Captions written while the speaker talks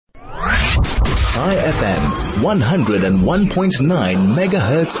High FM, 101.9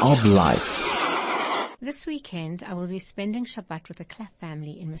 megahertz of life. This weekend, I will be spending Shabbat with the Claff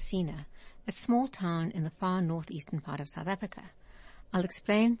family in Messina, a small town in the far northeastern part of South Africa. I'll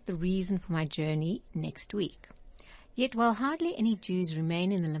explain the reason for my journey next week. Yet, while hardly any Jews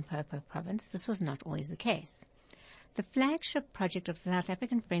remain in the Limpopo province, this was not always the case. The flagship project of the South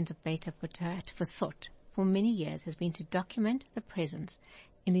African Friends of Beit Hatfsusot for many years has been to document the presence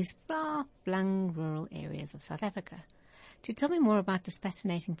in these far-flung rural areas of South Africa. To tell me more about this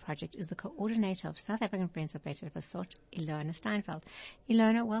fascinating project is the coordinator of South African Friends of Beit Hatfsusot, Ilono Steinfeld.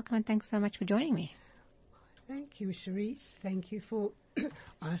 Ilono, welcome and thanks so much for joining me. Thank you, Cherise. Thank you for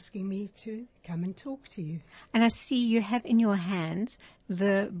asking me to come and talk to you. And I see you have in your hands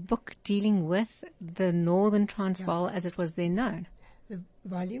the book dealing with the Northern Transvaal as it was then known. The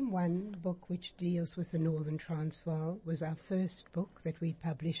Volume 1 book, which deals with the Northern Transvaal, was our first book that we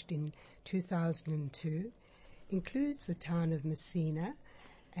published in 2002, includes the town of Messina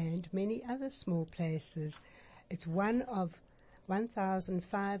and many other small places. It's one of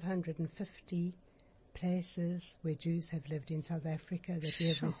 1,550 places where Jews have lived in South Africa that we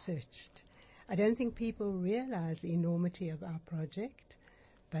have researched. I don't think people realize the enormity of our project,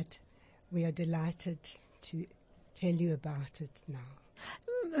 but we are delighted to tell you about it now.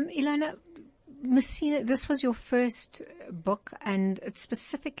 Ilono, Messina, this was your first book, and it's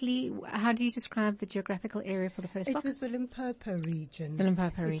specifically, how do you describe the geographical area for the first book? It was the Limpopo region. The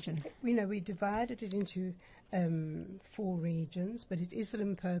Limpopo region. We divided it into 4 regions, but it is the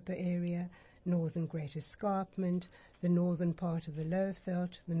Limpopo area, Northern Great Escarpment, the northern part of the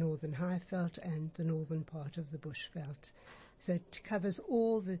Lowveld, the Northern Highveld, and the northern part of the Bushveld. So it covers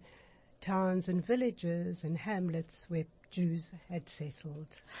all the towns and villages and hamlets where Jews had settled.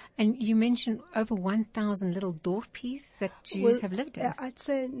 And you mentioned over 1,000 little dorpies that Jews have lived in. I'd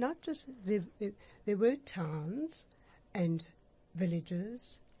say not just, there were towns and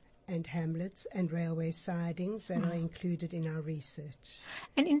villages and hamlets and railway sidings that are included in our research.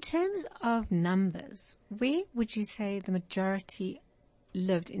 And in terms of numbers, where would you say the majority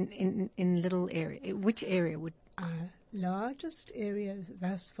lived in little area? Which area would? Our largest area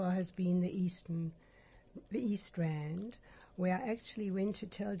thus far has been the East Rand, where I actually went to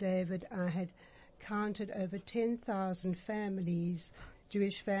tell David I had counted over 10,000 families,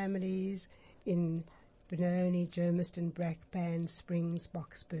 Jewish families in Benoni, Germiston, Brakpan, Springs,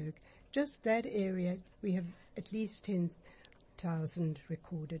 Boksburg. Just that area, we have at least 10,000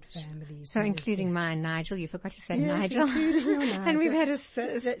 recorded families. So including mine, Nigel. You forgot to say yes, Nigel. Including your Nigel. And we've had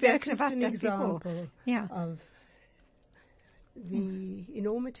spoken about that example before. Of the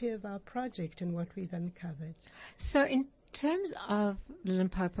enormity of our project and what we've uncovered. So in terms of the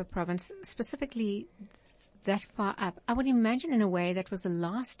Limpopo province, specifically that far up, I would imagine in a way that was the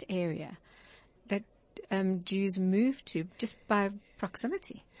last area that Jews moved to just by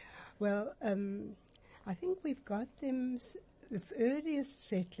proximity. Well, I think we've got them, the earliest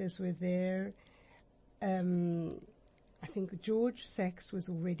settlers were there. I think George Sachs was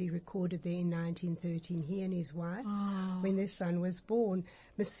already recorded there in 1913, he and his wife, when their son was born.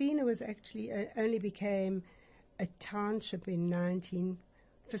 Messina was actually only became a township in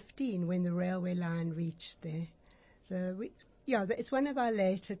 1915 when the railway line reached there. So, it's one of our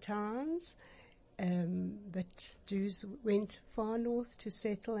later towns, but Jews went far north to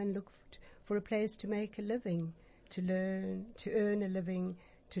settle and look for a place to make a living, to earn a living,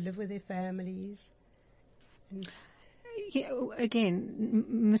 to live with their families. And again,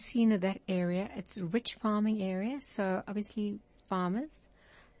 Messina, that area, it's a rich farming area, so obviously farmers,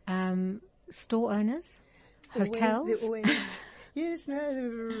 store owners, hotels. Yes,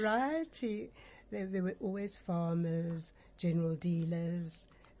 the variety. There were always farmers, general dealers,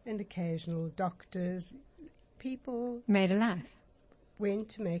 and occasional doctors. People made a life. Went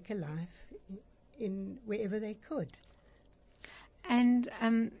to make a life in wherever they could. And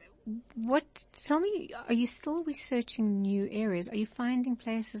tell me, are you still researching new areas? Are you finding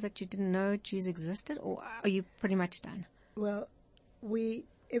places that you didn't know Jews existed, or are you pretty much done? Well, we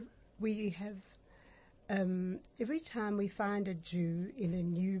have, every time we find a Jew in a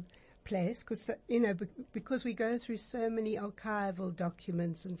new place, because we go through so many archival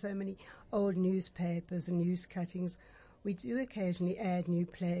documents and so many old newspapers and news cuttings, we do occasionally add new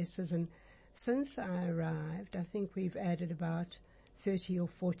places. And since I arrived, I think we've added about 30 or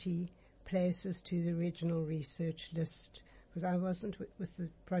 40 places to the original research list, because I wasn't with the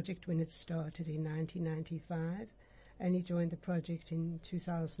project when it started in 1995. I only joined the project in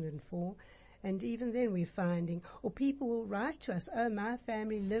 2004. And even then we're finding, or people will write to us, my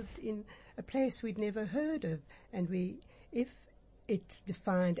family lived in a place we'd never heard of. And if it's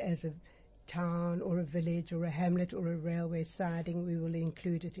defined as a town or a village or a hamlet or a railway siding, we will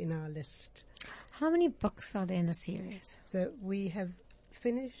include it in our list. How many books are there in the series? So we have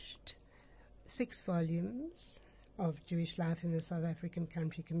finished 6 volumes of Jewish life in the South African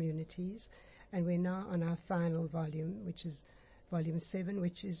country communities, and we're now on our final volume, which is volume 7,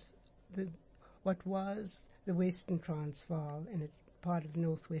 which is what was the Western Transvaal, and it's part of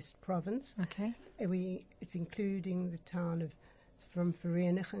Northwest Province. Okay. It's including the town of, from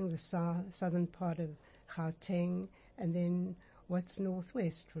Vereniging, the southern part of Gauteng, and then what's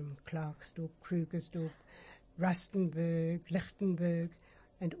northwest from Klerksdorp, Krugersdorp, Rustenburg, Lichtenburg,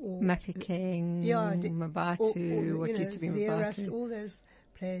 and all. Mafeking, Mabatu, what used to be Mabatu. All those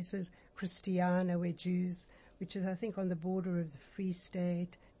places, Christiana, where Jews, which is I think on the border of the Free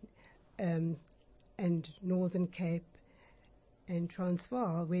State, and Northern Cape, and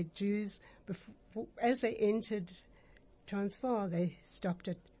Transvaal, where Jews, as they entered Transvaal, they stopped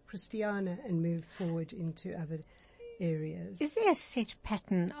at Christiana and moved forward into other areas. Is there a set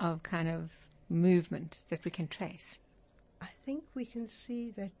pattern of kind of movement that we can trace? I think we can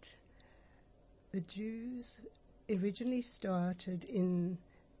see that the Jews originally started in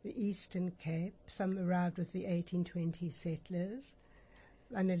the Eastern Cape. Some arrived with the 1820 settlers,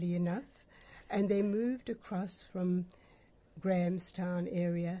 funnily enough, and they moved across from Grahamstown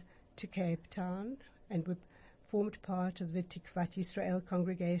area to Cape Town and formed part of the Tikvat Israel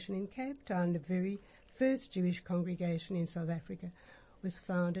congregation in Cape Town. The very first Jewish congregation in South Africa was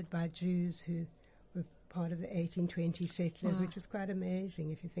founded by Jews who were part of the 1820 settlers, which was quite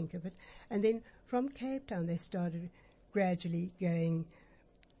amazing if you think of it. And then from Cape Town they started gradually going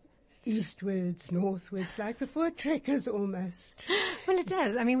eastwards, northwards, like the foot trekkers almost. Well, it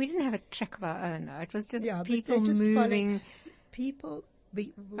does. I mean, we didn't have a trek of our own, though. It was just people just moving. People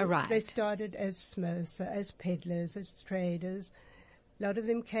arrived. They started as smosa, as peddlers, as traders. A lot of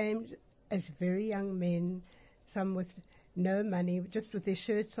them came as very young men, some with no money, just with their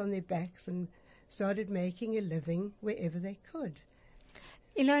shirts on their backs, and started making a living wherever they could.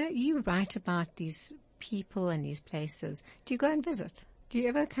 Ilono, you write about these people and these places. Do you go and visit? Do you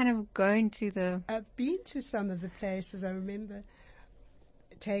ever kind of go into the... I've been to some of the places. I remember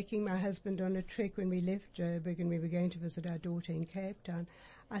taking my husband on a trek when we left Joburg and we were going to visit our daughter in Cape Town.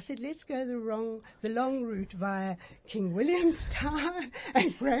 I said, let's go the long route via King Williamstown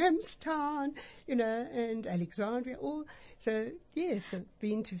and Grahamstown, and Alexandria. So, yes, I've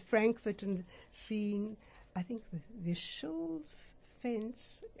been to Frankfurt and seen, I think, the Schill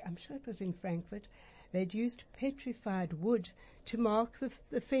fence. I'm sure it was in Frankfurt. They'd used petrified wood to mark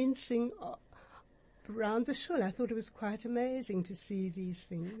the fencing around the Schill. I thought it was quite amazing to see these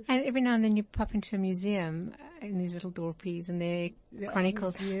things. And every now and then you pop into a museum in these little dorpies and they're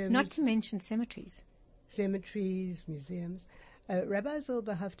chronicles, not to mention cemeteries. Cemeteries, museums. Rabbi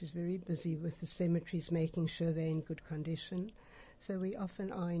Zilberhaft is very busy with the cemeteries, making sure they're in good condition. So we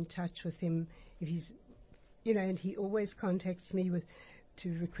often are in touch with him if he's, and he always contacts me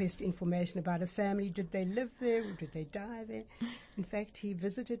to request information about a family. Did they live there or did they die there? In fact, he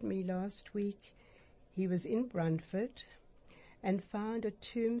visited me last week. He was in Brandford and found a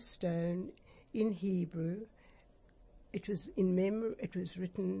tombstone in Hebrew. It was it was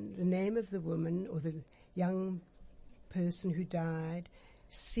written the name of the woman or the young person who died,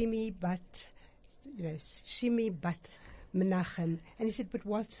 Shimi Bat Menachem. And he said, but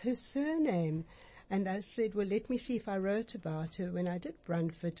what's her surname? And I said, well, let me see if I wrote about her when I did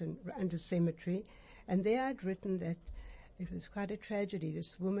Brandford and a cemetery. And there I'd written that it was quite a tragedy.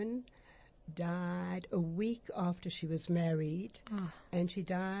 This woman died a week after she was married, and she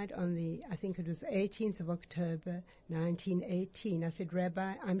died on I think it was the 18th of October, 1918. I said,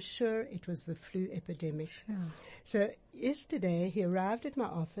 Rabbi, I'm sure it was the flu epidemic. Sure. So yesterday he arrived at my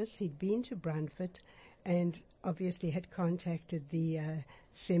office. He'd been to Brandford and obviously had contacted the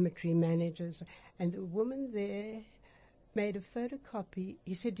cemetery managers, and the woman there made a photocopy.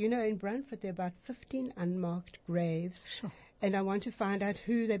 He said, in Brandford there are about 15 unmarked graves. Sure. And I want to find out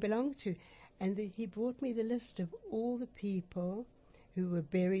who they belong to. And he brought me the list of all the people who were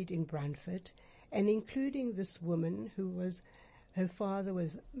buried in Brandford, and including this woman her father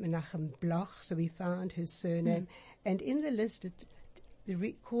was Menachem Bloch, so we found his surname. And in the list,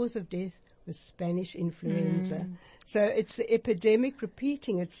 the cause of death was Spanish influenza. So it's the epidemic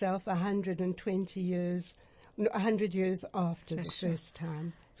repeating itself 100 years after the first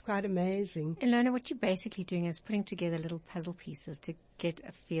time. It's quite amazing. Ilono, what you're basically doing is putting together little puzzle pieces to get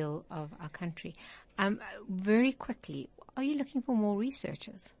a feel of our country. Very quickly, are you looking for more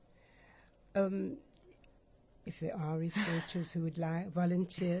researchers? If there are researchers who would like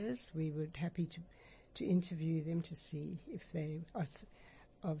volunteers, we would happy to interview them to see if they are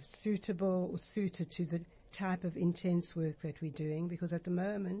suitable or suited to the type of intense work that we're doing, because at the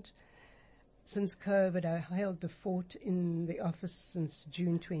moment, since COVID, I held the fort in the office since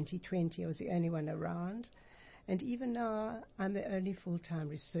June 2020. I was the only one around. And even now, I'm the only full-time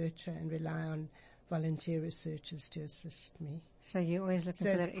researcher and rely on volunteer researchers to assist me. So you're always looking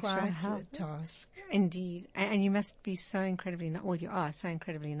for that extra help. It's quite a task. Indeed. And you must be so incredibly, you are so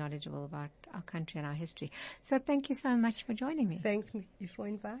incredibly knowledgeable about our country and our history. So thank you so much for joining me. Thank you for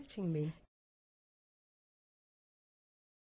inviting me.